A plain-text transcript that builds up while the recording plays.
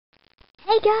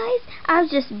Hey guys, I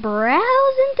was just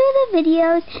browsing through the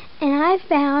videos and I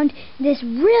found this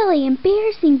really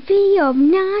embarrassing video of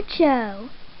Nacho.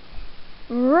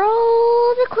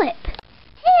 Roll the clip.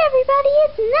 Hey everybody,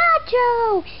 it's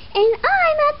Nacho and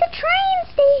I'm at the train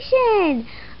station.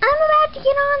 I'm about to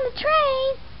get on the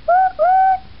train. Woot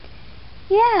woot.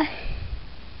 Yeah.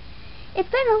 It's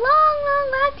been a long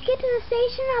ride to get to the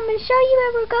station. I'm going to show you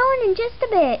where we're going in just a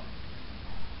bit.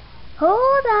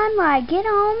 Hold on while I get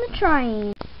on the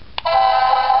train.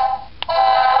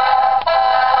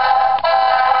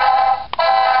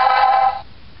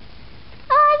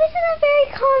 This isn't very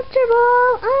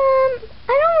comfortable.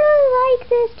 I don't really like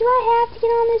this. Do I have to get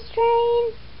on this train?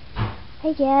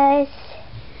 I guess.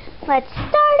 Let's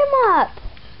start 'em up.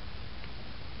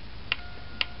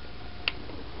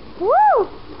 Woo!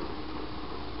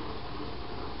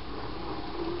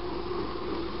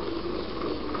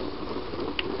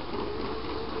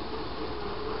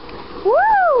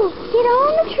 Woo! Get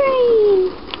on the train!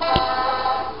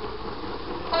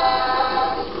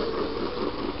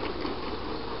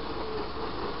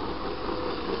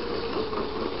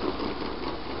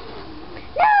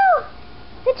 No!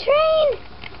 The train!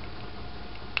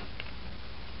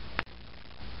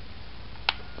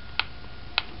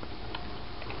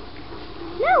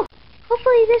 No!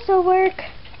 Hopefully this will work.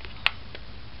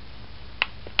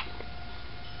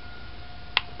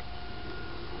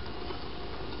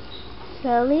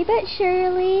 Slowly but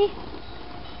surely.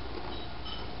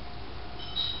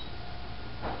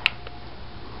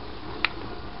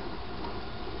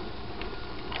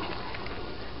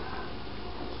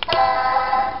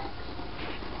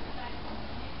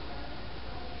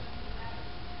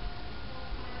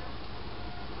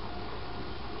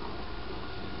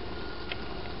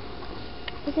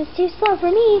 This is too slow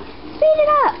for me. Speed it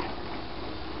up!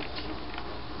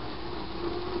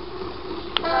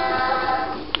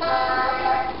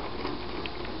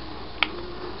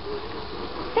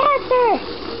 Faster!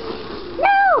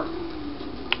 No!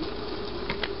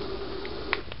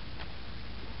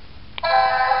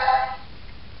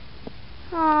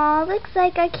 Aw, looks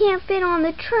like I can't fit on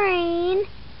the train.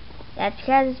 That's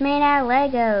because it's made out of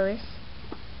Legos.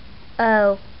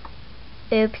 Oh.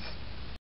 Oops.